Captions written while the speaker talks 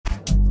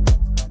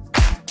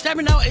Time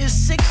now is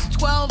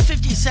 6:12,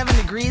 57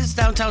 degrees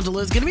downtown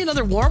Duluth. It's going to be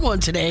another warm one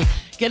today,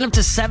 getting up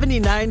to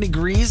 79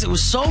 degrees. It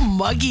was so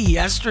muggy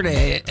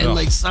yesterday and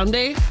like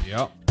Sunday.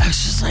 Yep. I was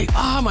just like,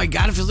 oh my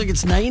God, it feels like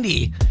it's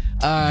 90.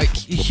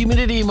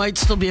 Humidity might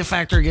still be a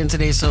factor again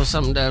today, so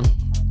something to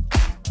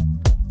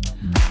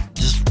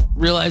just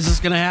realize it's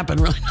going to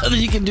happen. Really nothing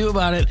you can do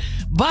about it.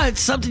 But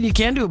something you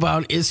can do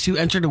about is to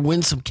enter to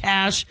win some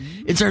cash.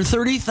 It's our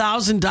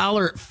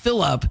 $30,000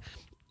 fill-up.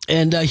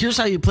 And here's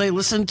how you play.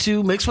 Listen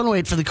to Mix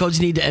 108 for the codes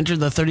you need to enter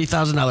the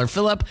 $30,000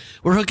 fill-up.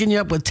 We're hooking you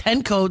up with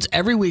 10 codes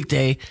every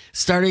weekday,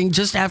 starting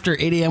just after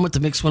 8 a.m. with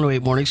the Mix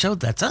 108 Morning Show.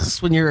 That's us.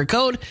 When you're a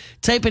code,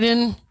 type it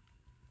in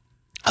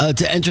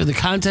to enter the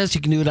contest.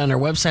 You can do it on our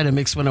website at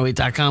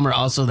mix108.com or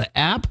also the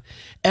app.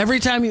 Every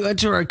time you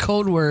enter a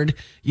code word,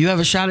 you have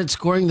a shot at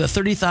scoring the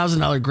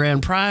 $30,000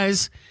 grand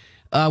prize.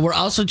 We're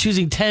also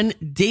choosing 10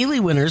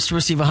 daily winners to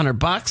receive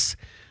 $100.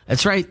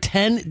 That's right,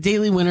 10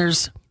 daily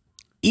winners.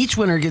 Each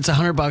winner gets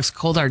 $100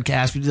 cold hard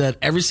cash. We do that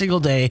every single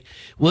day.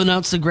 We'll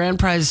announce the grand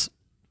prize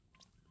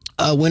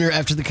winner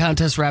after the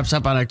contest wraps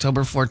up on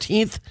October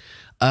 14th,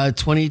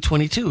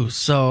 2022.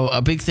 So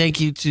a big thank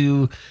you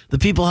to the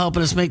people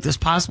helping us make this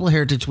possible.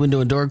 Heritage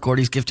Window and Door,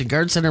 Gordy's Gift and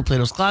Garden Center,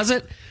 Plato's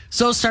Closet.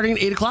 So starting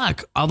at 8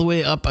 o'clock all the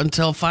way up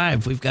until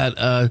 5, we've got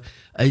a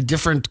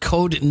different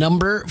code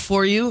number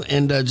for you.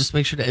 And just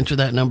make sure to enter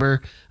that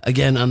number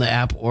again on the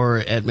app or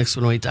at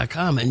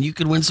mix108.com. And you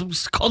could win some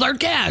cold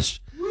hard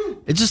cash.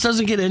 It just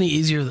doesn't get any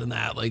easier than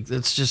that. Like,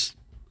 that's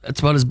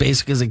about as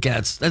basic as it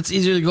gets. That's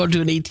easier to go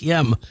to an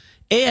ATM.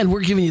 And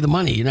we're giving you the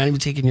money. You're not even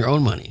taking your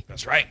own money.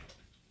 That's right.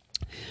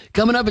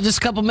 Coming up in just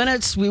a couple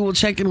minutes, we will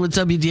check in with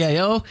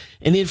WDIO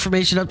and the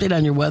information update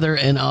on your weather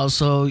and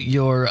also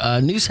your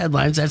news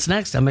headlines. That's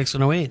next on Mix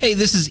 108. Hey,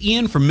 this is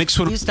Ian from Mix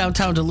 108. East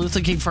downtown Duluth,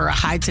 looking for a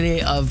high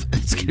today of,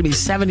 it's going to be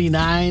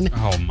 79.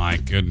 Oh, my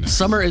goodness.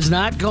 Summer is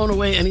not going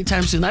away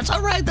anytime soon. That's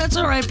all right. That's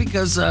all right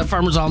because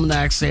Farmer's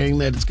Almanac saying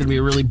that it's going to be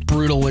a really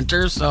brutal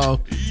winter.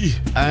 So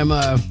I'm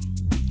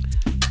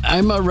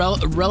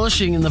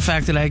relishing in the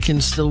fact that I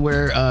can still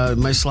wear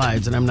my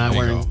slides and I'm not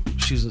wearing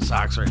shoes and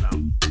socks right now.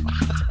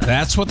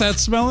 That's what that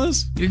smell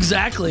is?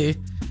 Exactly.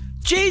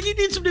 Jade, you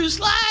need some new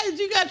slides.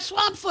 You got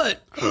swamp foot.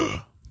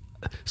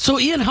 So,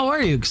 Ian, how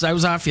are you? Because I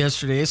was off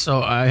yesterday,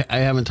 so I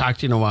haven't talked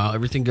to you in a while.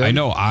 Everything good? I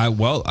know. I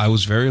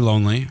was very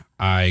lonely.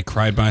 I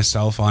cried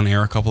myself on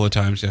air a couple of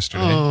times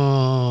yesterday.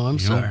 Oh, I'm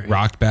sorry.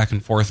 Rocked back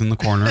and forth in the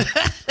corner.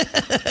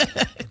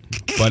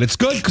 But it's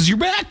good because you're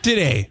back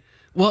today.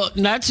 Well,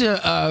 not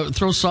to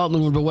throw salt in the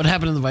wound, but what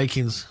happened to the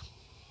Vikings?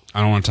 I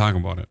don't want to talk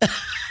about it.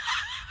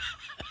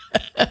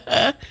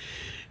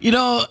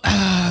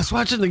 I was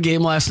watching the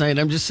game last night. And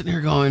I'm just sitting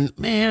here going,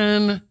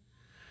 man.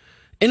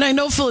 And I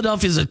know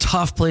Philadelphia is a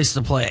tough place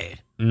to play.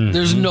 Mm-hmm.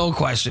 There's no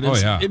question.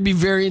 It'd be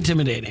very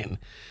intimidating.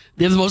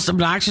 They have the most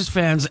obnoxious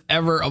fans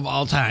ever of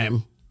all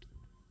time.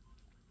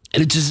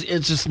 And it's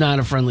just not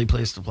a friendly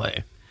place to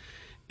play.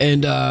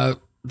 And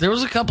there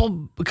was a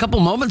couple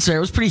moments there.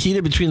 It was pretty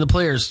heated between the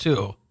players, too.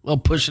 A little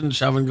pushing and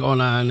shoving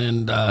going on.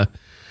 And, I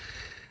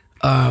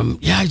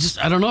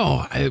don't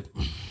know.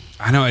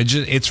 I know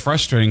it's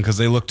frustrating because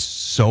they looked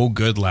so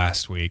good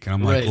last week, and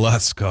I'm like,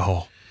 let's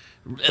go.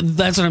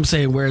 That's what I'm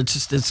saying. Where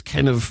it's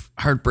kind of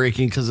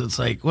heartbreaking because it's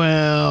like,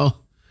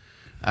 well,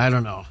 I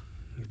don't know,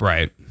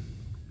 right?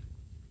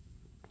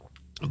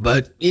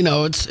 But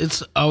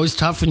it's always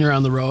tough when you're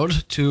on the road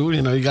too.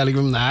 You got to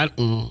give them that,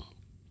 and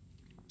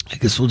I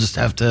guess we'll just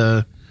have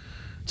to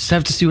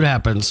see what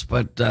happens.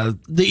 But the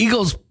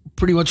Eagles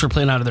pretty much were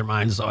playing out of their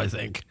minds, though. I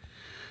think.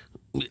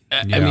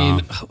 I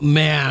mean,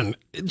 man,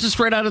 just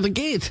right out of the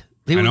gate.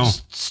 They were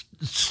just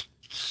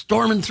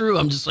storming through.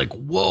 I'm just like,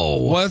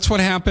 whoa. Well, that's what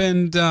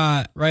happened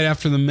right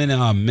after the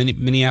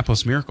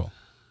Minneapolis Miracle.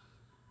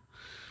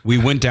 We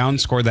went down,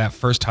 scored that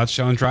first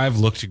touchdown drive,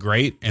 looked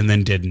great, and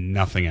then did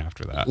nothing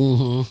after that.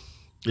 Mm-hmm.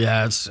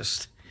 Yeah,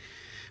 it's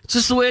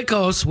just the way it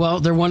goes. Well,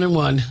 they're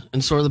 1-1,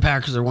 and so are the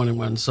Packers are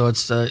 1-1. So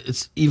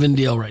it's even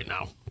deal right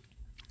now.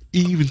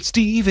 Even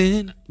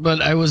Steven.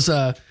 But I was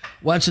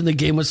watching the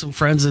game with some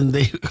friends, and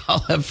they all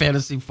have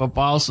fantasy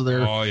football, so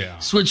they're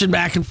switching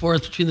back and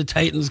forth between the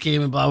Titans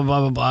game and blah, blah, blah,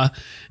 blah, blah.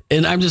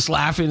 And I'm just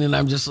laughing,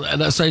 and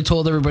so I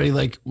told everybody,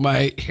 like,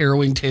 my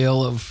harrowing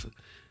tale of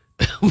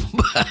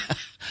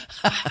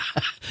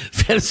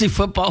fantasy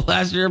football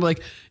last year. I'm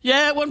like,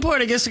 yeah, at one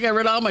point, I guess I got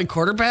rid of all my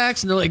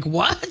quarterbacks. And they're like,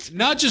 what?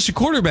 Not just your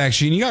quarterback,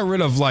 Shane. You got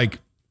rid of, like,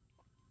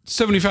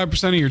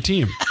 75% of your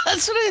team.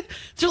 That's what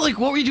they're like,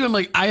 what were you doing? I'm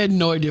like, I had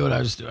no idea what I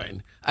was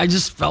doing. I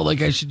just felt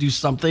like I should do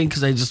something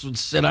because I just would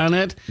sit on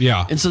it.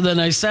 Yeah. And so then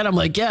I said, I'm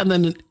like, yeah. And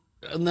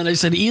then I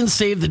said, Ian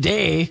saved the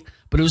day,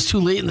 but it was too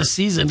late in the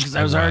season because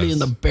I was already in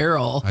the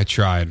barrel. I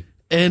tried.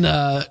 And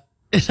I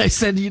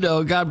said,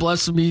 God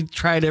bless him. He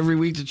tried every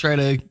week to try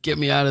to get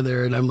me out of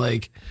there. And I'm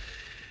like,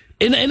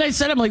 and I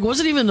said, I'm like,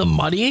 wasn't even the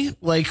money?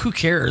 Like, who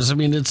cares? I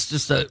mean, it's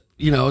just a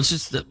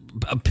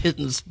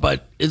pittance,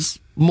 but it's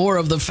more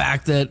of the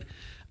fact that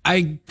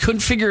I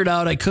couldn't figure it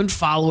out. I couldn't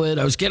follow it.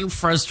 I was getting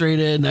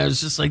frustrated, and I was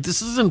just like,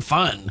 this isn't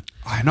fun.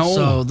 I know.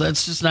 So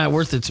that's just not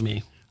worth it to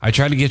me. I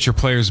tried to get your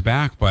players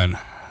back, but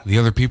The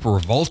other people were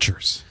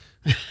vultures.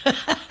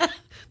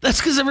 That's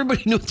because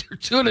everybody knew what they're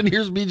doing, and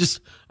here's me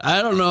just,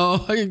 I don't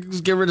know, I can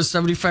just get rid of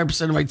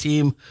 75% of my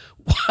team.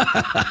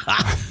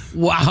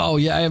 Wow,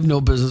 yeah, I have no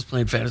business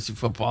playing fantasy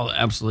football.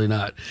 Absolutely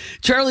not.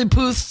 Charlie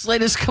Puth's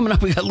latest coming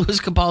up. We got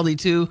Louis Capaldi,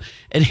 too,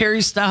 and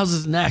Harry Styles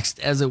is next,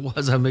 as it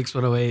was on Mix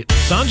 108.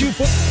 Sanju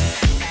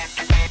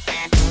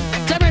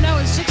Time right now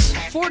is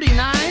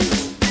 6:49,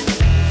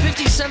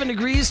 57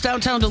 degrees,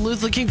 downtown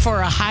Duluth, looking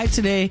for a high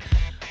today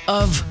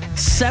of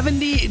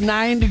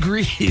 79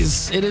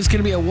 degrees. It is going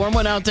to be a warm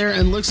one out there,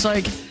 and looks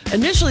like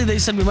initially they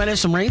said we might have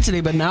some rain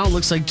today, but now it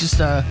looks like just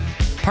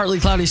partly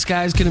cloudy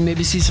skies. Going to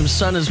maybe see some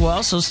sun as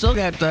well. So still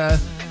got a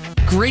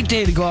great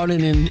day to go out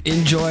and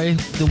enjoy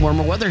the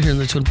warmer weather here in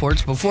the Twin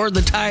Ports before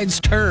the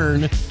tides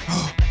turn.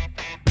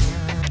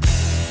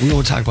 We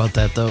won't talk about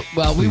that, though.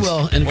 Well, we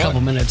will in a couple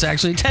minutes,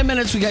 actually. 10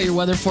 minutes, we got your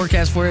weather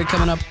forecast for you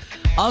coming up.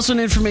 Also, an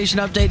information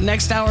update.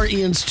 Next hour,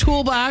 Ian's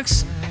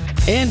Toolbox.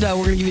 And we're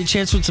going to give you a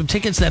chance with some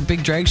tickets to that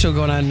big drag show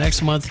going on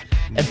next month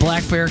at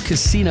Black Bear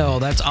Casino.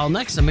 That's all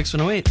next on Mix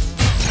 108.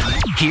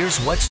 Here's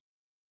what's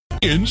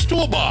Ian's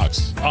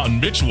Toolbox on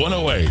Mix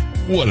 108.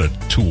 What a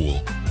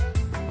tool.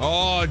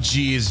 Oh,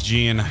 geez,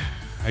 Gene.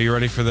 Are you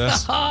ready for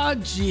this? Oh,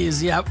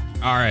 geez, yep.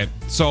 All right.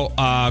 So,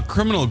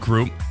 criminal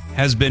group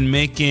has been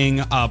making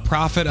a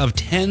profit of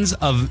tens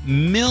of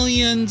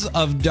millions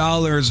of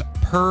dollars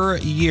per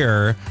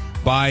year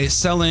by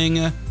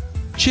selling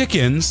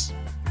chickens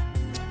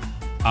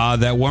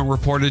that weren't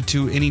reported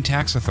to any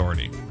tax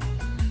authority.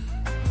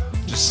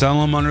 Just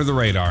sell them under the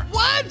radar.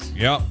 What?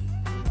 Yep.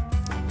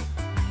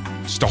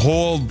 Just a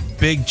whole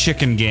big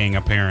chicken gang,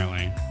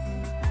 apparently.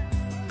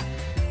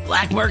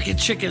 Black market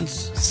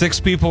chickens. 6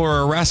 people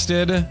were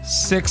arrested.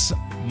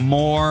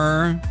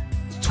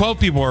 12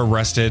 people were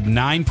arrested.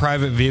 9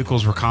 private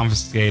vehicles were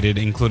confiscated,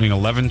 including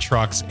 11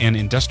 trucks and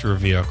industrial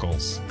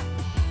vehicles.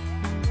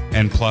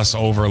 And plus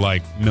over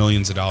like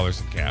millions of dollars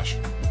in cash.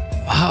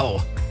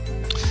 Wow.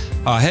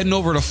 Heading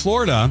over to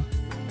Florida,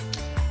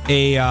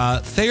 a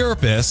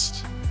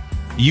therapist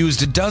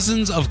used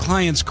dozens of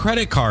clients'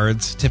 credit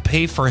cards to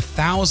pay for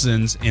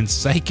thousands in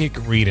psychic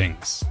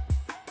readings.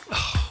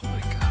 Oh, my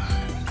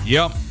God.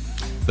 Yep.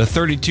 The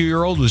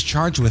 32-year-old was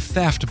charged with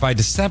theft by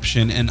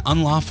deception and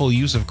unlawful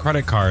use of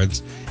credit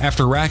cards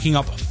after racking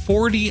up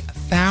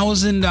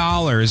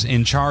 $40,000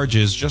 in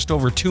charges just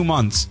over 2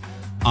 months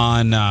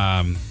on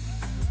app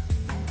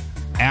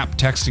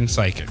texting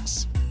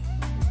psychics.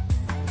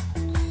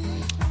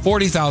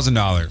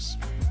 $40,000.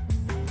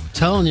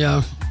 Telling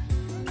you.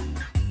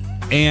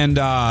 And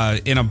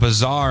in a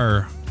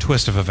bizarre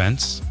twist of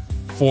events,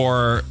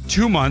 for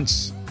 2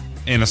 months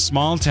in a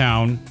small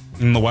town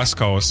in the West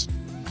Coast,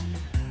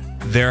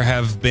 there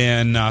have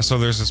been, so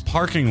there's this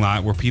parking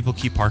lot where people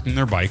keep parking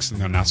their bikes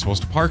and they're not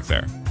supposed to park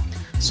there.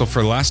 So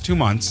for the last 2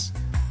 months,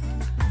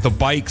 the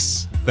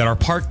bikes that are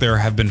parked there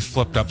have been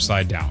flipped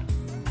upside down,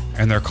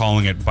 and they're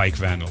calling it bike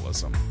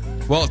vandalism.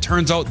 Well, it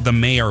turns out the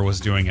mayor was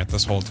doing it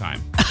this whole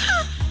time.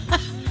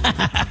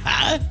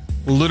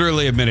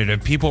 Literally admitted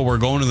it. People were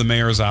going to the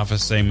mayor's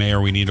office saying,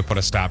 "Mayor, we need to put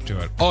a stop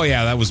to it." Oh,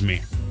 yeah, that was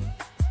me.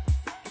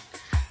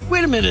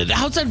 Wait a minute.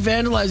 How's that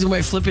vandalizing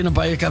by flipping a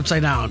bike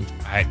upside down?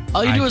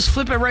 All you do is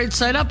flip it right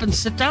side up and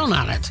sit down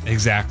on it.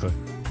 Exactly.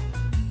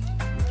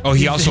 Oh,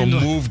 he also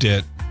moved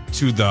it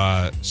to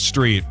the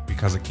street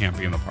because it can't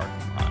be in the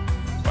parking lot.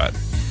 But,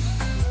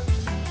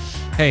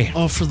 hey.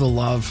 Oh, for the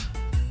love.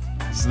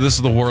 So this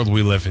is the world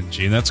we live in,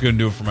 Gene. That's going to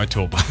do it for my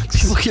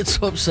toolbox. People get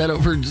so upset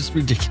over just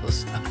ridiculous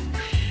stuff.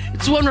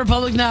 It's One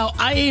Republic now.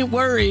 I ain't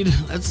worried.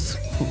 That's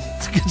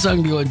a good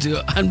song to go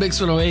into on Mix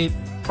 108.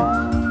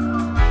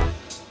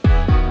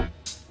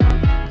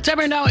 Time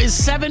right now is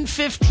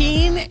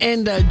 7:15,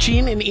 and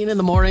Gene and Ian in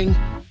the morning.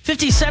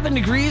 57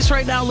 degrees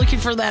right now, looking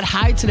for that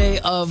high today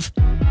of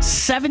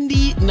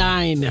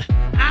 79.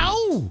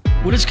 Ow!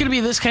 When it's going to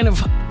be this kind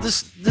of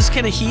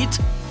heat,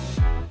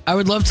 I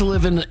would love to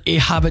live in a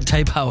Hobbit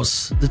type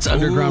house that's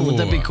underground. Would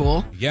that be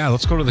cool? Yeah,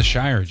 let's go to the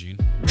Shire, Gene.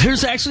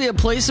 There's actually a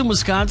place in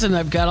Wisconsin.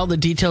 I've got all the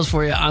details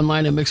for you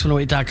online at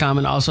Mix108.com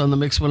and also on the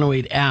Mix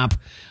 108 app.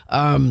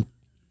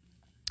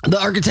 The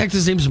architect,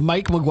 his name's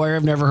Mike McGuire.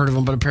 I've never heard of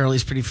him, but apparently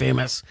he's pretty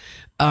famous.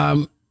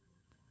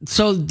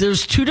 So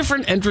there's 2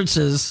 different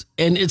entrances,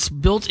 and it's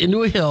built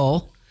into a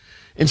hill.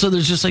 And so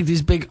there's just like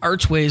these big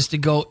archways to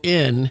go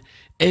in.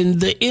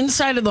 And the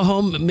inside of the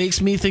home makes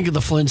me think of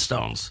the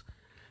Flintstones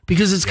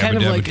because it's kind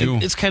of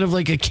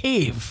like a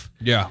cave.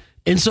 Yeah.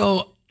 And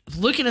so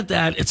looking at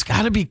that, it's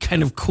got to be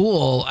kind of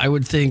cool, I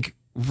would think,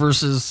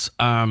 versus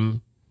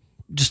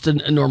just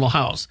a normal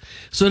house.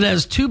 So it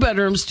has 2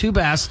 bedrooms, 2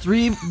 baths,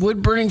 3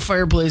 wood-burning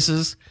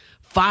fireplaces,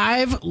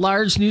 5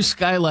 large new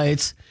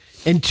skylights,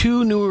 and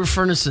 2 newer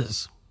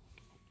furnaces.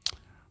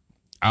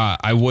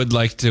 I would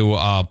like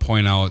to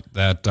point out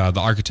that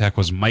the architect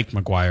was Mike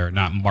McGuire,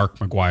 not Mark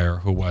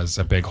McGuire, who was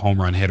a big home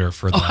run hitter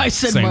for the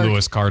St.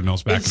 Louis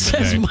Cardinals back in the day.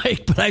 It says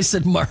Mike, but I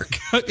said Mark.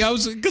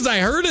 Because I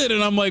heard it,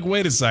 and I'm like,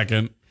 wait a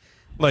second.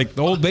 Like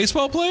the old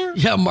baseball player?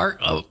 Yeah, Mark.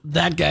 Oh,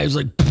 that guy was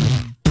like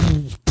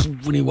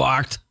when he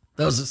walked.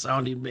 That was the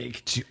sound he'd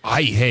make.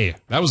 Hey,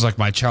 that was like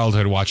my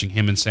childhood watching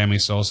him and Sammy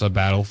Sosa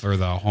battle for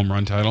the home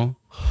run title.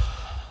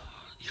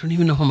 You don't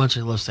even know how much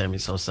I love Sammy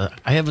Sosa.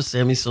 I have a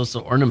Sammy Sosa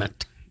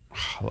ornament.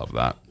 I love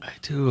that. I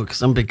do,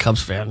 because I'm a big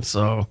Cubs fan.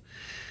 So,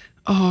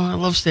 I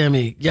love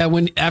Sammy. Yeah,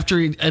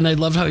 and I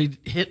loved how he'd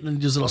hit and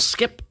he'd do a little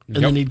skip,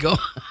 and then he'd go.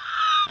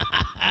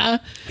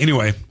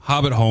 Anyway,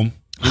 Hobbit home.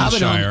 Hobbit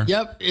Shire. home.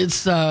 Yep.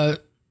 It's and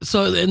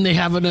they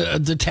have a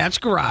detached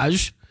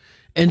garage,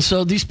 and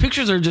so these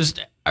pictures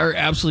are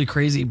absolutely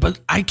crazy. But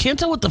I can't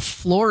tell what the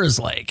floor is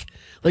like.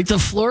 Like the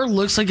floor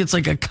looks like it's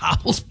like a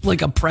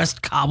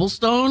pressed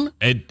cobblestone.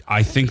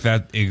 I think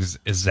that is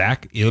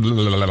exactly.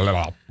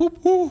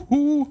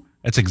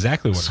 That's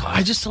exactly what. So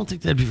I just don't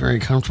think that'd be very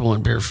comfortable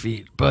in bare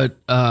feet. But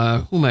who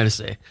am I to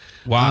say?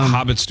 Wow,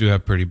 hobbits do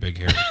have pretty big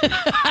hair.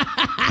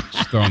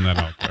 Just throwing that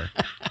out there.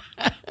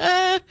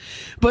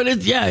 But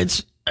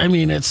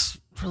it's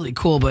really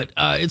cool. But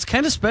it's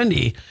kind of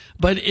spendy.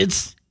 But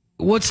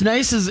what's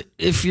nice is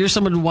if you're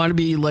someone who want to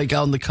be like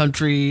out in the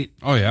country.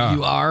 Oh yeah,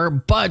 you are.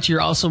 But you're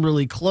also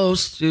really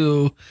close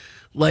to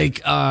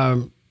like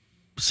you're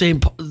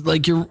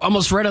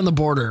almost right on the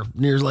border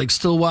near like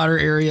Stillwater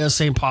area,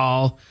 St.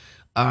 Paul.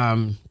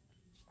 What's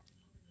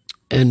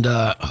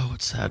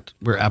that?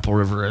 Where Apple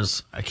River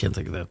is? I can't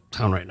think of that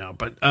town right now.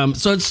 But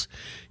so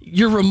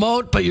you're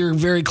remote, but you're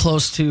very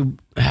close to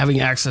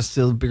having access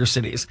to the bigger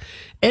cities,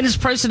 and it's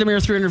priced at a mere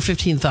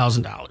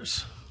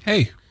 $315,000.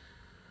 Hey,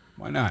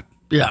 why not?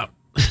 Yeah,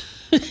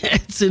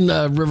 it's in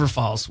River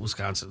Falls,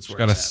 Wisconsin.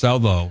 Got to sell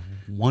the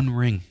one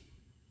ring.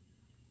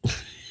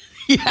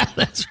 Yeah,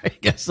 that's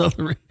right. Got to sell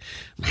the ring,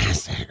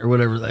 master, or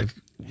whatever. Like,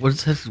 what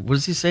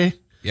does he say?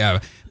 Yeah.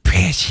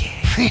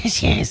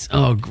 Precious.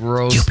 Oh,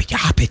 gross. Stupid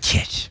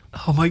hobbit.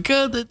 Oh, my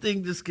God. That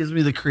thing just gives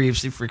me the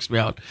creeps. He freaks me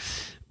out.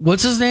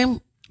 What's his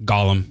name?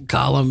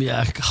 Gollum,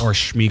 yeah. Or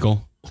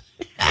Schmeagol.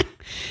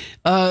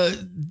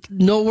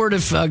 No word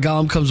if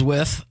Gollum comes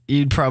with.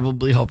 You'd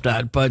probably hope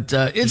not. But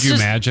it's Could you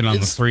imagine on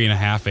the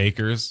 3.5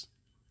 acres?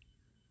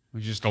 We're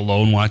just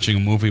alone watching a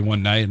movie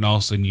one night, and all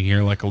of a sudden you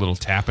hear like a little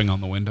tapping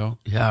on the window.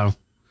 Yeah.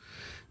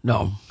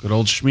 No. Good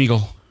old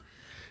Schmeagol.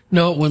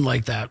 No, it wouldn't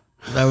like that.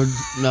 That would,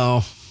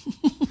 no.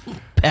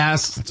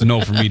 Pass. That's a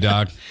no for me,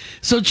 dog.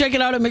 So check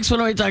it out at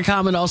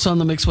Mix108.com and also on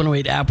the Mix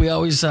 108 app. We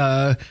always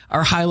are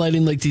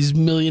highlighting like these $1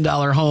 million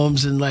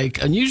homes and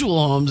like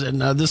unusual homes.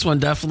 And this one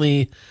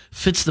definitely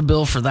fits the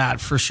bill for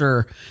that, for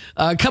sure.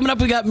 Coming up,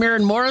 we got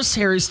Maren Morris,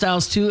 Harry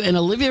Styles 2, and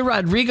Olivia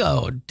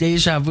Rodrigo.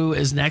 Deja Vu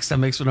is next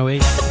on Mix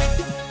 108.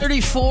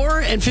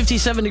 34 and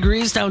 57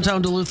 degrees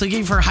downtown Duluth.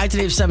 Looking for a high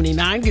today of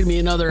 79. Going to be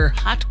another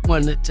hot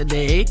one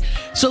today.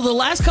 So the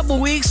last couple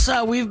of weeks,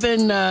 we've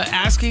been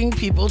asking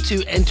people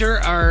to enter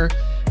our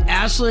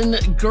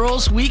Ashland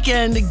Girls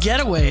Weekend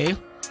Getaway.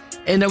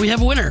 And we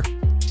have a winner.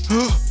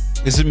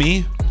 Is it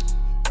me?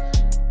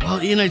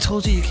 Well, Ian, I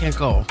told you can't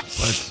go.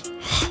 But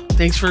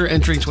thanks for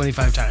entering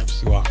 25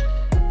 times. Wow.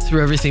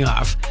 Threw everything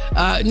off.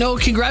 No,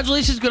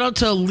 congratulations go out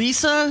to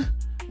Lisa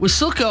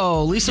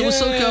Wasilko. Lisa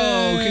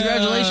Wasilko,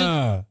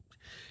 congratulations.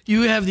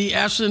 You have the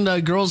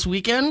Ashland Girls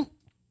Weekend.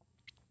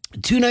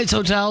 2 nights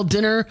hotel,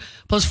 dinner,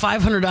 plus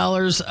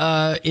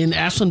 $500 in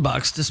Ashland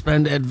bucks to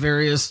spend at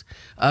various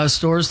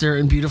stores there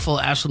in beautiful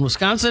Ashland,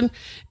 Wisconsin.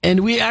 And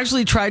we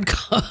actually tried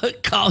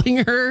calling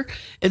her,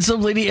 and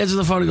some lady answered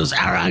the phone and goes,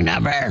 wrong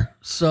number.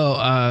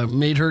 So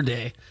made her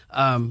day.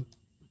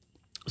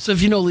 So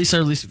if you know Lisa,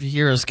 or at least if you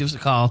hear us, give us a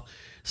call.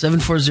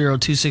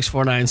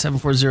 740-2649,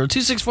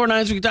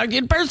 740-2649, so we can talk to you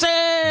in person.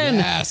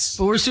 Yes.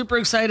 But we're super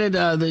excited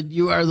that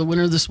you are the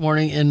winner this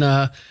morning. And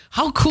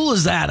how cool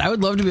is that? I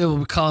would love to be able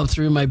to call up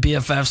through my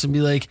BFFs and be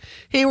like,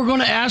 hey, we're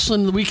going to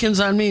Ashland. The weekend's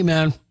on me,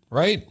 man.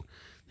 Right?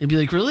 They'd be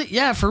like, really?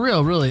 Yeah, for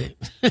real, really.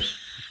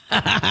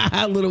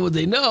 Little would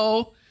they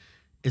know,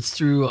 it's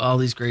through all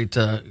these great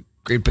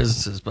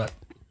businesses. But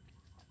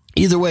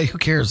either way, who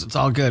cares? It's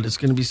all good. It's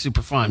going to be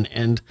super fun.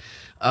 And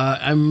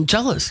I'm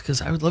jealous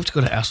because I would love to go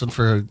to Ashland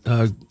for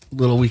a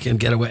little weekend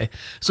getaway.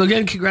 So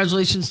again,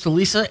 congratulations to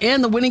Lisa.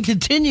 And the winning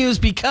continues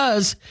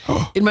because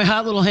in my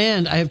hot little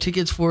hand, I have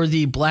tickets for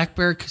the Black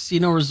Bear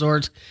Casino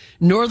Resort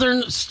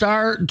Northern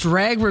Star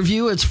Drag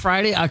Review. It's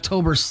Friday,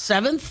 October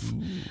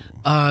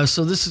 7th.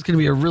 So this is going to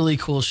be a really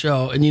cool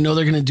show. And you know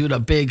they're going to do it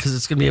up big because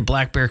it's going to be at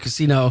Black Bear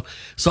Casino.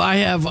 So I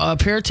have a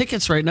pair of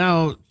tickets right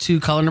now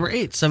to caller number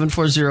 8,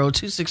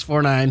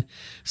 740-2649,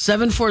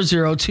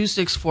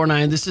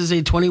 740-2649. This is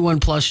a 21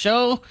 plus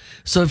show.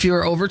 So if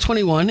you're over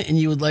 21 and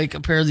you would like a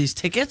pair of these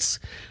tickets,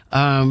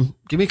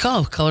 give me a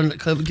call.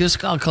 Give us a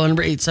call. Caller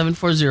number 8,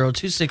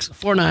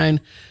 740-2649.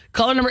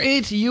 Caller number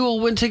 8, you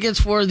will win tickets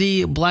for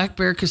the Black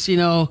Bear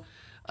Casino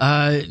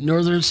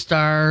Northern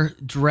Star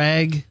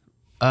Drag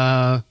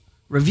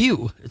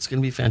Review. It's going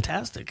to be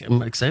fantastic.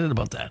 I'm excited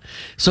about that.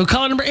 So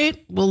caller number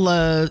 8,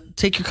 we'll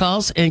take your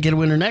calls and get a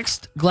winner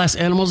next. Glass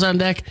Animals on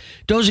deck.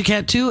 Doja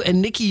Cat 2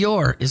 and Nikki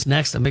Yor is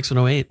next on Mix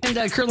 108.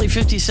 And currently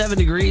 57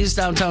 degrees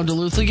downtown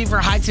Duluth. Looking for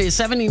a high today of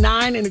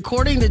 79. And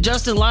according to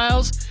Justin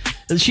Lyles,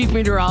 The chief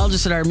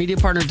meteorologist at our media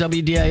partner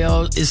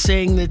WDIO is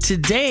saying that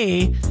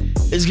today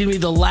is going to be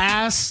the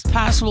last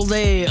possible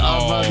day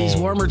of these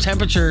warmer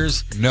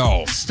temperatures.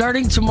 No.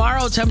 Starting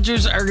tomorrow,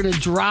 temperatures are going to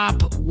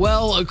drop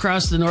well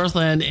across the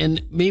Northland,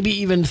 and maybe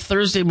even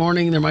Thursday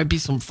morning there might be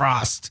some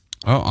frost.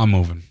 Oh, I'm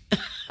moving.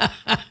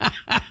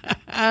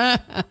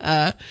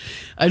 I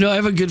know I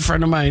have a good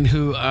friend of mine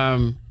who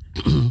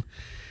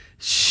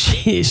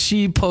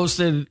she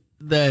posted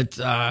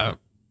that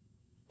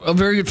a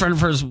very good friend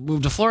of hers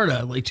moved to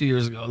Florida like 2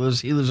 years ago.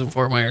 He lives in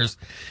Fort Myers.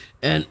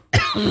 And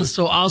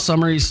so all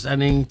summer he's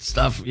sending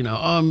stuff, oh,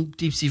 I'm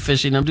deep sea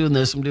fishing. I'm doing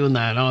this. I'm doing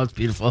that. Oh, it's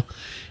beautiful.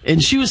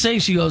 And she was saying,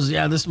 she goes,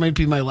 yeah, this might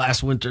be my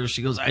last winter.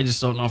 She goes, I just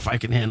don't know if I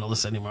can handle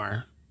this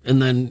anymore.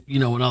 And then,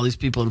 when all these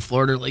people in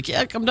Florida are like,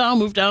 yeah, come down,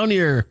 move down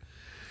here.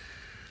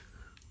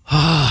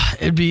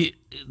 I'm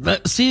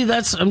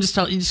just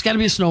telling you, just got to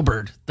be a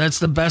snowbird. That's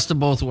the best of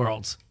both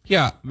worlds.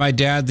 Yeah, my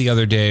dad the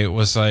other day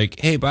was like,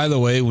 hey, by the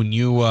way, when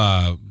you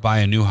buy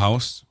a new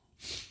house,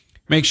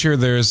 make sure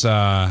there's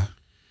a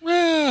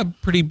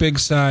pretty big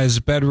size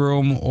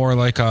bedroom or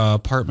like a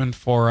apartment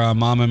for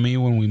mom and me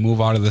when we move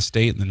out of the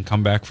state and then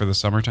come back for the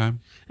summertime.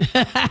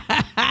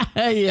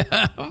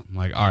 Yeah. I'm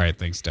like, all right,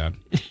 thanks, Dad.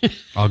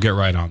 I'll get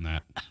right on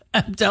that.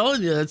 I'm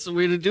telling you, that's the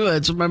way to do it.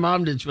 That's what my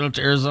mom did. She went up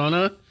to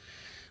Arizona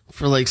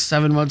for like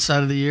 7 months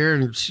out of the year,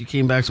 and she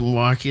came back to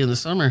Milwaukee in the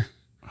summer.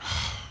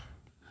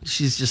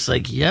 She's just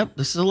like, yep,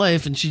 this is a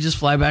life. And she just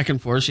fly back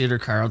and forth. She had her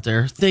car out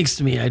there. Thanks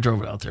to me, I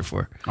drove it out there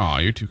for her. Oh,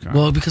 you're too kind.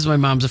 Well, because my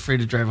mom's afraid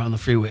to drive on the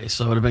freeway,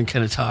 so it would have been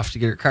kind of tough to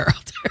get her car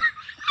out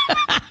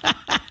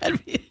there.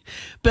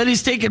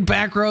 Betty's taking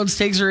back roads.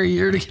 Takes her a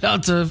year to get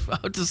out to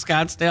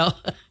Scottsdale.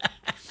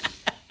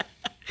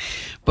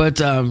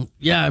 But,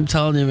 yeah, I'm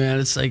telling you, man,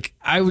 it's like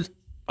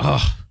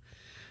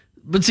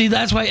But see,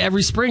 that's why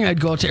every spring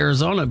I'd go out to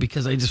Arizona,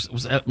 because I just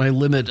was at my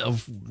limit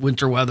of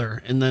winter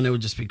weather, and then it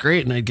would just be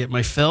great, and I'd get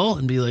my fill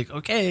and be like,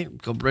 okay,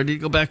 ready to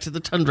go back to the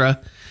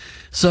tundra.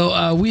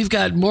 So we've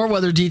got more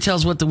weather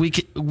details, what the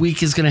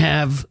week is going to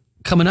have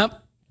coming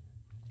up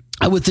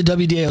with the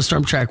WDIO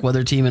Storm Track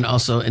weather team, and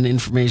also an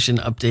information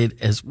update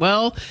as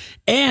well.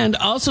 And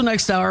also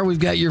next hour, we've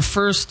got your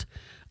first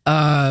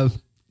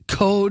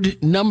code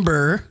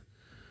number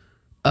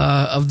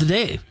of the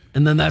day.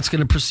 And then that's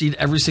going to proceed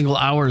every single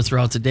hour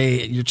throughout the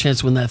day. Your chance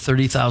to win that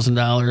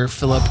 $30,000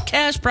 Phillip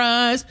cash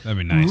prize. That'd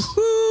be nice.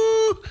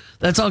 Woo-hoo.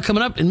 That's all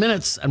coming up in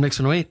minutes. I'm Nick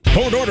 108.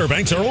 Cold order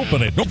banks are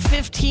open at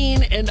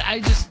 15, and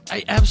I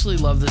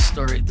absolutely love this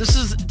story. This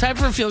is time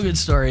for a feel-good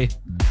story.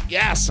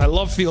 Yes, I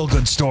love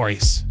feel-good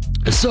stories.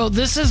 So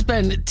this has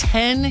been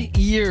 10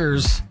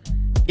 years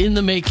in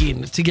the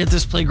making to get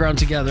this playground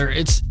together.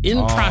 It's in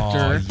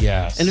Proctor.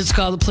 Yes. And it's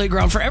called the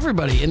Playground for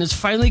Everybody, and it's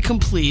finally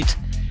complete.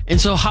 And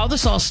so how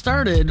this all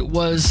started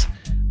was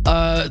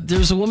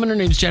there's a woman, her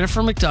name's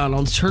Jennifer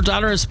McDonald. Her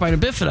daughter has spina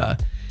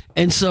bifida.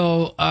 And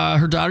so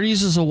her daughter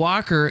uses a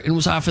walker and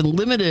was often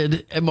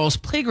limited at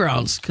most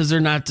playgrounds because they're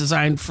not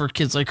designed for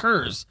kids like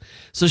hers.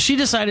 So she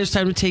decided it's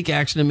time to take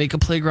action and make a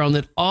playground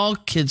that all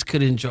kids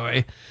could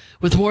enjoy.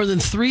 With more than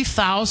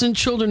 3,000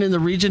 children in the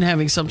region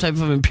having some type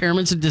of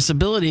impairments and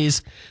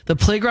disabilities, the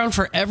Playground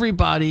for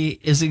Everybody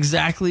is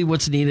exactly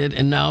what's needed.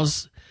 And now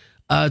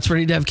it's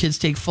ready to have kids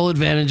take full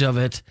advantage of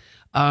it.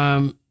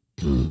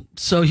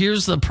 So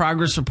here's the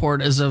progress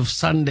report as of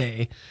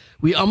Sunday.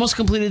 We almost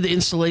completed the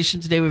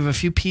installation today. We have a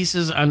few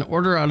pieces on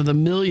order out of the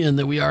million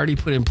that we already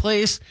put in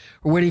place.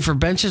 We're waiting for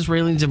benches,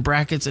 railings, and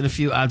brackets, and a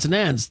few odds and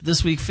ends.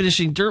 This week,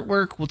 finishing dirt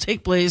work will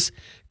take place.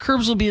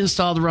 Curbs will be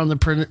installed around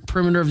the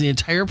perimeter of the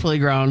entire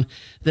playground.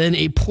 Then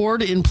a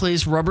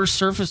poured-in-place rubber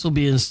surface will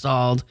be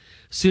installed.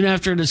 Soon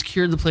after it is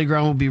cured, the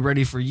playground will be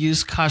ready for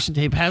use. Caution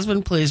tape has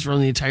been placed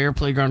around the entire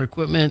playground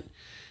equipment,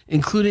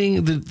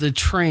 including the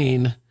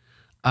train.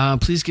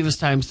 Please give us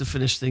time to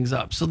finish things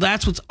up. So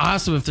that's what's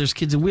awesome. If there's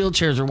kids in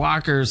wheelchairs or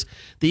walkers,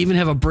 they even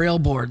have a braille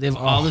board. They have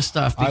all this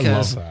stuff.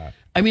 Because, I love that.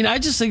 I mean, I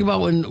just think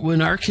about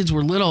when our kids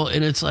were little,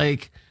 and it's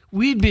like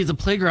we'd be at the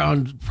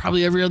playground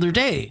probably every other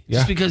day,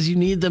 just because you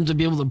need them to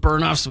be able to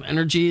burn off some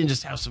energy and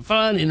just have some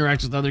fun,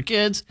 interact with other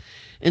kids.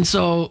 And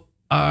so,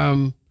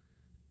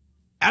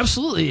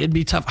 absolutely, it'd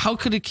be tough. How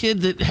could a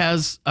kid that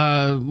has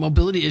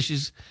mobility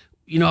issues,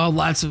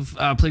 lots of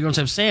playgrounds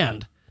have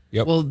sand?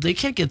 Yep. Well, they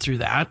can't get through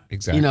that.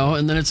 Exactly.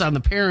 And then it's on the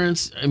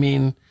parents. I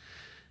mean,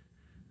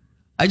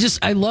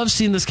 I love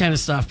seeing this kind of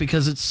stuff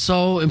because it's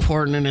so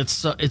important, and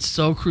it's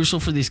so crucial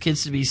for these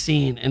kids to be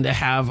seen and to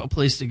have a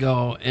place to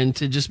go and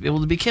to just be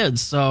able to be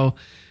kids. So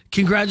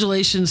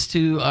congratulations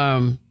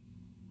to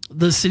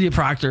the city of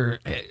Proctor.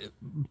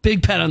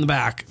 Big pat on the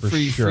back for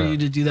you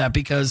to do that,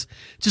 because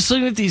just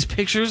looking at these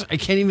pictures, I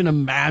can't even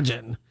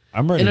imagine.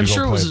 I'm ready to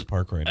go play at the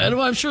park right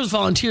now. I'm sure it was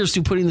volunteers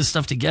who putting this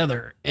stuff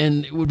together,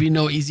 and it would be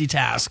no easy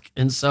task.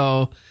 And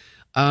so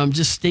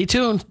just stay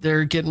tuned.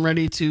 They're getting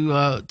ready to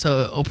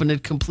open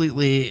it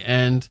completely,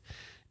 and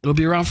it'll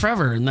be around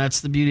forever. And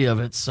that's the beauty of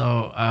it.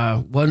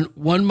 So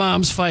one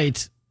mom's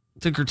fight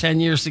took her 10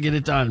 years to get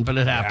it done, but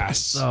it happened. Yes.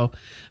 So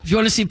if you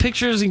want to see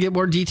pictures and get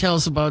more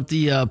details about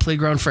the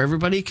Playground for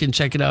Everybody, you can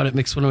check it out at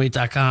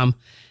mix108.com.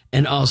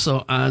 and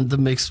also on the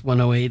Mix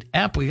 108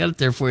 app. We got it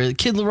there for you.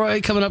 Kid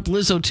Leroy coming up,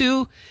 Lizzo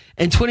 2,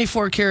 and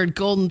 24 Karat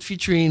Golden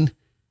featuring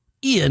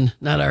Ian,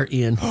 not our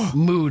Ian,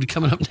 Mood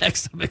coming up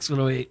next on Mix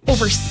 108.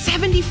 Over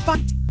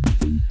 75.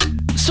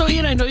 So,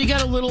 Ian, I know you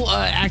got a little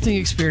acting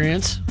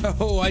experience.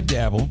 Oh, I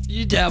dabble.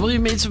 You dabble. You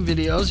made some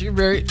videos.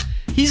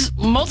 He's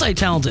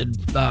multi-talented.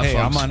 Hey,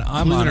 folks, I'm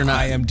on believe it or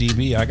not.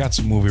 IMDb. I got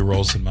some movie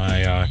roles in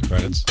my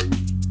credits.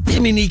 I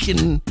mean, he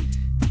can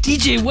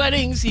DJ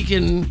weddings. He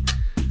can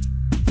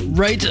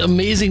write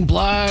amazing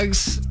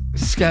blogs.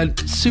 He's got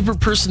super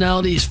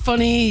personality. He's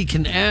funny. He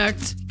can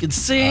act. He can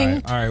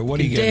sing. All right. What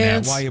are he you can getting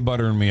dance. at? Why are you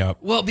buttering me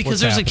up? Well, because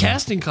What's there's happening? a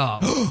casting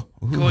call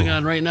going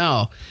on right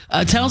now.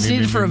 Talent's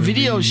needed for a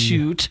video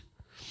shoot.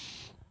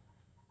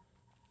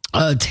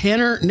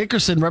 Tanner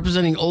Nickerson,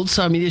 representing Old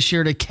Saw Media,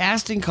 shared a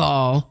casting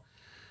call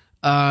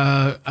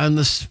on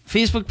the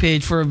Facebook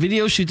page for a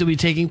video shoot that will be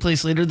taking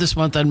place later this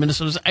month on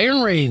Minnesota's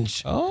Iron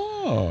Range.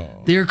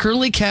 Oh. They are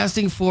currently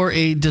casting for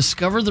a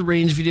Discover the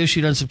Range video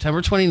shoot on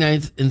September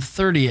 29th and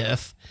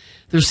 30th.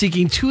 They're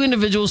seeking 2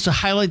 individuals to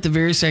highlight the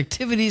various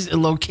activities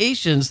and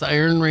locations the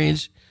Iron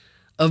Range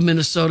of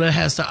Minnesota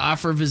has to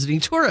offer visiting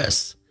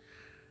tourists.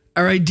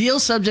 Our ideal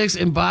subjects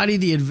embody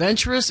the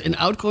adventurous and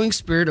outgoing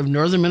spirit of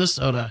northern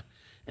Minnesota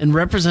and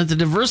represent the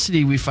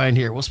diversity we find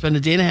here. We'll spend a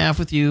day and a half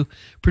with you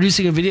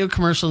producing a video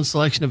commercial and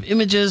selection of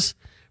images.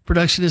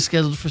 Production is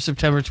scheduled for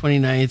September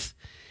 29th.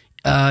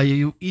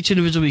 Each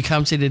individual will be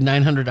compensated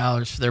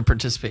 $900 for their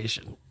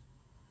participation.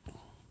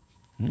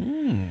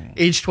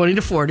 Age 20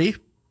 to 40.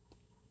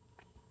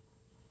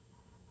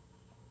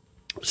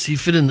 See,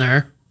 fit in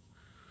there.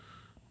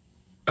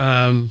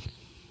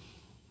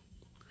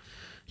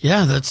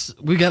 Yeah,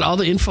 we got all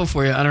the info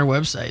for you on our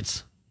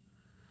websites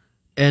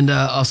and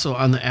also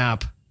on the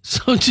app.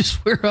 So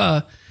just wear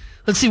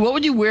let's see, what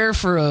would you wear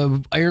for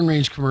a Iron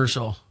Range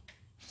commercial?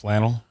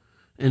 Flannel.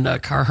 And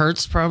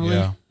Carhartts,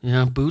 probably.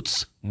 Yeah.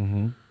 Boots.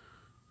 Mm-hmm.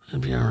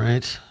 That'd be all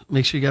right.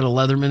 Make sure you got a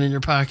Leatherman in your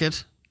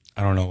pocket.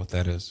 I don't know what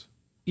that is.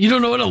 You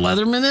don't know what a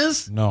Leatherman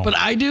is? No. But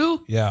I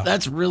do? Yeah.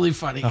 That's really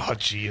funny. Oh,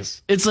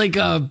 jeez. It's like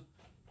a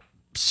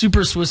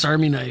super Swiss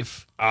Army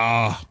knife.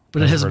 Ah.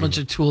 But it has a bunch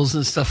of tools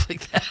and stuff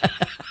like that.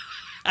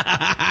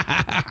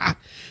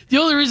 The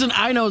only reason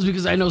I know is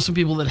because I know some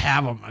people that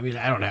have them. I mean,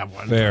 I don't have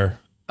one. Fair.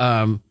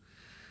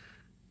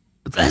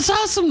 That's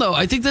awesome, though.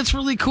 I think that's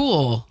really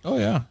cool. Oh,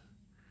 yeah.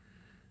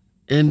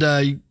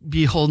 And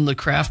be holding the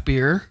craft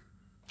beer.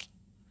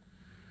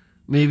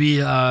 Maybe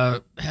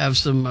have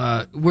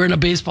some, wearing a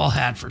baseball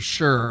hat for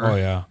sure. Oh,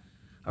 yeah.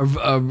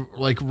 A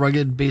like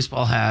rugged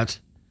baseball hat.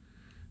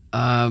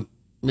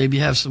 Maybe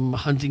have some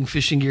hunting,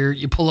 fishing gear.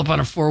 You pull up on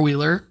a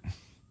 4-wheeler.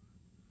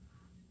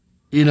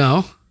 You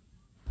know.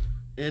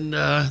 And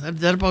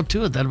that about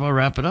do it. That about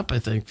wrap it up, I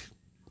think.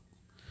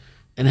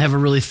 And have a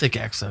really thick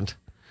accent.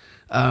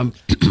 I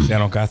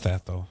don't got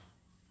that, though.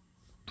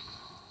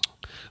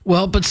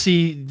 Well, but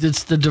see,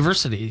 it's the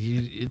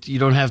diversity. You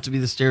don't have to be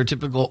the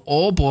stereotypical,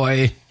 oh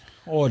boy.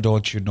 Oh,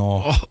 don't you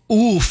know? Oh,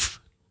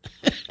 oof.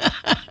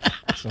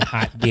 Some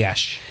hot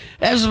dish.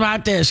 That's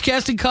about this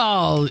casting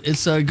call.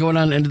 It's going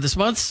on end of this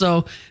month.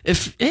 So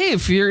if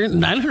you're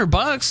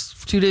 $900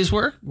 for 2 days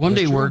work, 1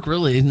 day work,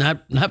 really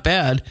not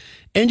bad,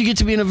 and you get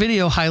to be in a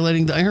video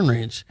highlighting the Iron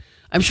Range.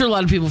 I'm sure a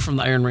lot of people from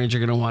the Iron Range are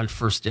going to want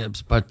first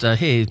dibs, but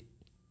hey,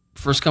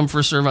 first come,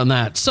 first serve on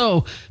that. So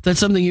if that's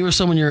something you or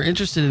someone you're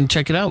interested in,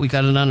 check it out. We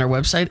got it on our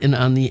website and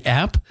on the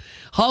app.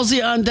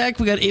 Halsey on deck.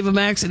 We got Ava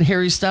Max and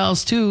Harry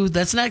Styles too.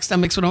 That's next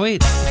on Mix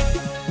 108.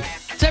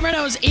 Time right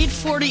now is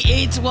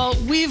 8:48. Well,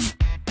 we've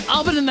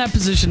all been in that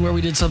position where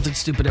we did something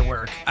stupid at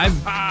work.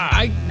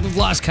 I've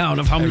lost count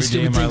of how many Every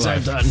day stupid of my things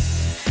I've life. done.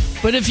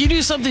 But if you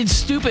do something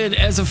stupid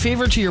as a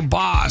favor to your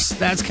boss,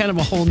 that's kind of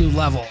a whole new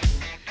level.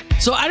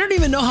 So I don't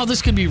even know how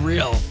this could be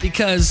real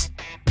because,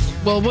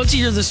 well, once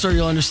you hear this story,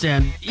 you'll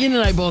understand. Ian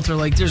and I both are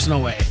like, there's no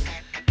way.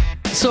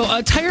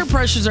 So tire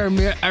pressures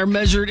are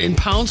measured in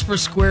pounds per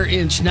square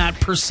inch, not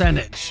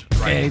percentage.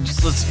 Okay,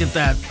 just let's get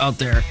that out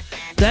there.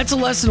 That's a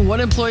lesson one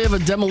employee of a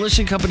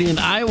demolition company in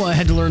Iowa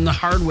had to learn the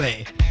hard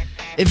way.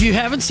 If you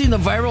haven't seen the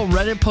viral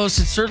Reddit post,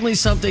 it's certainly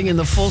something, and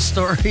the full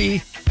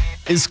story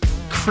is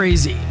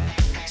crazy.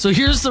 So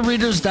here's the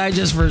Reader's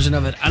Digest version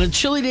of it. On a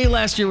chilly day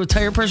last year with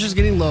tire pressures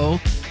getting low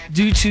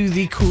due to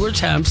the cooler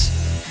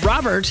temps,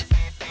 Robert,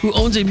 who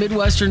owns a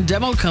Midwestern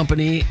demo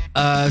company,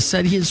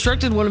 said he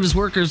instructed one of his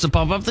workers to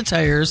pump up the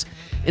tires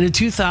in a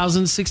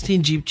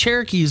 2016 Jeep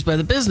Cherokee used by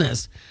the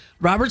business.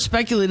 Robert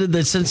speculated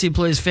that since the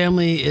employee's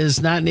family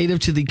is not native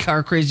to the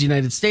car-crazed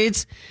United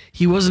States,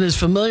 he wasn't as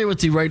familiar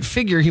with the right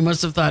figure. He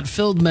must have thought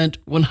filled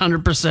meant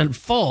 100%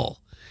 full.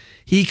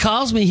 He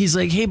calls me. He's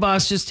like, hey,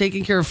 boss, just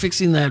taking care of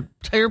fixing that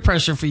tire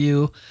pressure for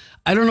you.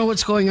 I don't know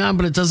what's going on,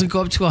 but it doesn't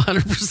go up to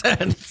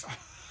 100%.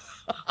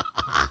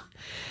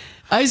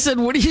 I said,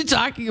 what are you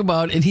talking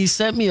about? And he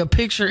sent me a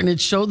picture, and it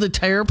showed the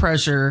tire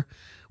pressure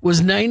was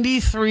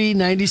 93,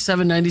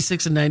 97,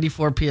 96, and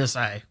 94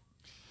 PSI.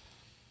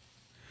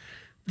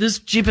 This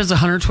Jeep has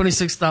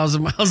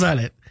 126,000 miles on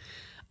it.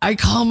 I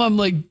call him. I'm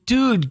like,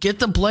 dude, get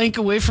the blank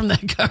away from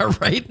that car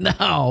right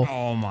now.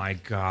 Oh my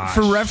gosh.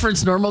 For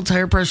reference, normal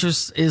tire pressure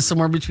is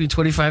somewhere between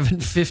 25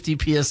 and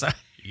 50 psi.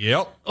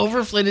 Yep.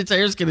 Overinflated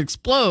tires can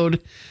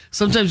explode,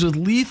 sometimes with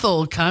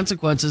lethal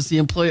consequences. The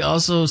employee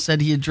also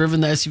said he had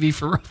driven the SUV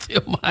for roughly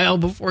a mile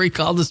before he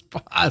called his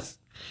boss.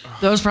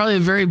 That was probably a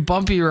very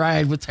bumpy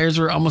ride with tires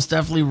that were almost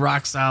definitely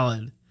rock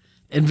solid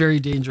and very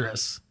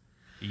dangerous.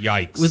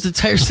 Yikes. With the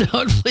tires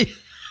now inflated.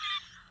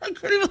 I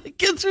couldn't even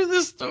get through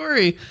this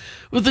story.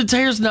 With the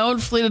tires now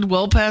inflated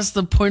well past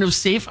the point of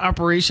safe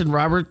operation,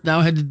 Robert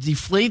now had to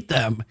deflate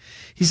them.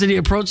 He said he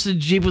approached the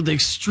Jeep with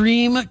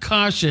extreme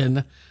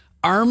caution,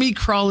 army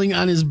crawling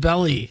on his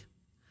belly.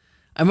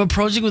 I'm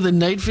approaching with a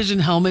night vision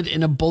helmet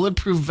and a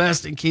bulletproof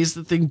vest in case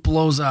the thing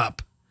blows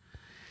up.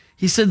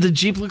 He said the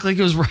Jeep looked like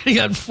it was riding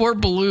on 4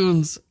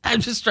 balloons.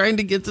 I'm just trying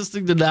to get this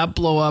thing to not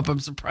blow up. I'm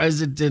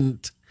surprised it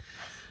didn't.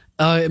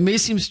 It may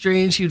seem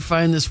strange he'd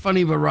find this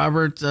funny, but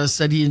Robert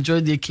said he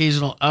enjoyed the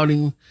occasional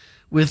outing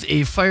with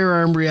a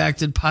firearm,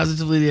 reacted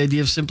positively to the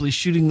idea of simply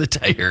shooting the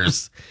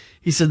tires.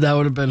 He said that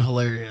would have been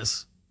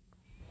hilarious.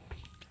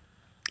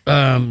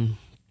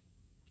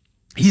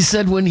 He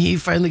said when he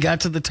finally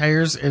got to the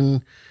tires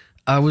and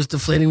was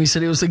deflating, he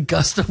said it was a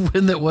gust of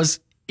wind that was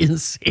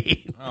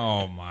insane.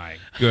 Oh my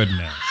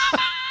goodness.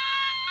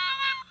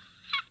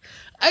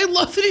 I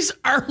love that he's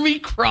army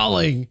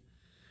crawling.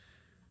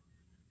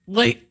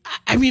 Like,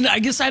 I mean, I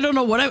guess I don't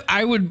know what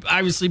I would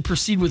obviously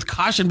proceed with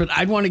caution, but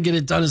I'd want to get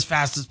it done as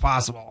fast as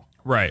possible.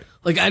 Right.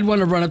 Like, I'd want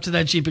to run up to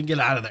that Jeep and get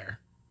out of there.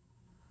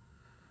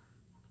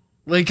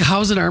 Like,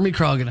 how's an army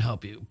crawl going to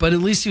help you? But at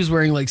least he was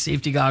wearing, like,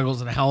 safety goggles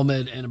and a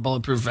helmet and a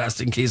bulletproof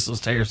vest in case those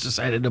tires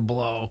decided to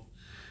blow.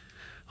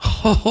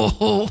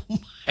 Oh,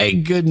 my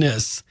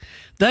goodness.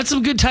 That's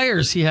some good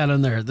tires he had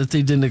on there that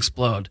they didn't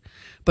explode.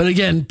 But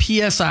again,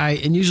 PSI,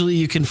 and usually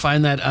you can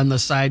find that on the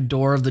side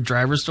door of the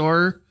driver's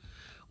door.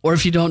 Or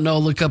if you don't know,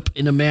 look up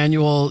in a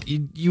manual.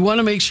 You want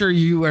to make sure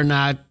you are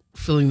not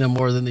filling them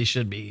more than they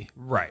should be.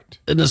 Right.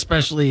 And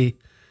especially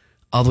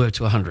all the way up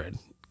to 100.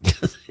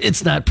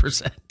 It's not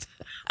percent.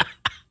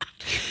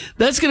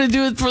 That's going to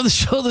do it for the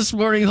show this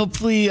morning.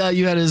 Hopefully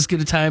you had as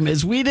good a time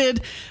as we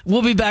did.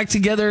 We'll be back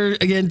together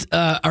again,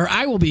 or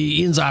I will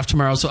be. Ian's off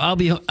tomorrow, so I'll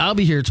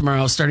be here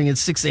tomorrow starting at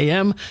 6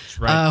 a.m. That's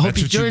right. Hope That's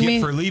you what join you me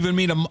get for leaving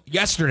me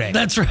yesterday.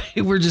 That's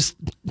right. We're just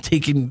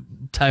taking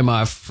time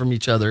off from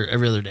each other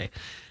every other day.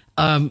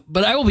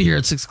 But I will be here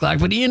at 6 o'clock.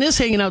 But Ian is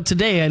hanging out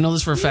today. I know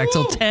this for a fact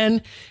till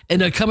 10.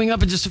 And coming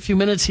up in just a few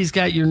minutes, he's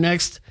got your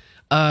next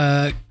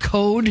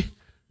code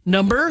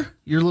number,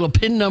 your little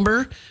PIN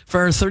number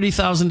for our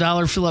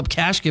 $30,000 fill up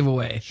cash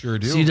giveaway. Sure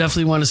do. So you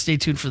definitely want to stay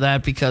tuned for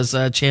that because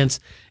chance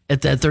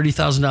at that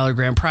 $30,000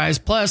 grand prize.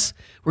 Plus,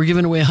 we're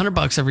giving away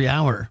 $100 every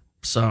hour.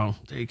 So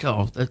there you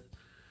go. That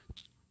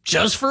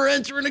just for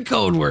entering a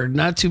code word.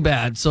 Not too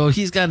bad. So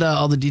he's got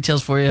all the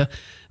details for you.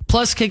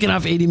 Plus, kicking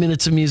off 80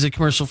 minutes of music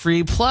commercial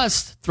free.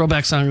 Plus,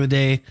 throwback song of the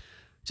day.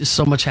 Just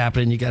so much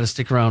happening. You got to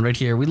stick around right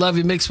here. We love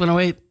you, Mix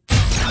 108.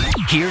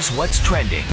 Here's what's trending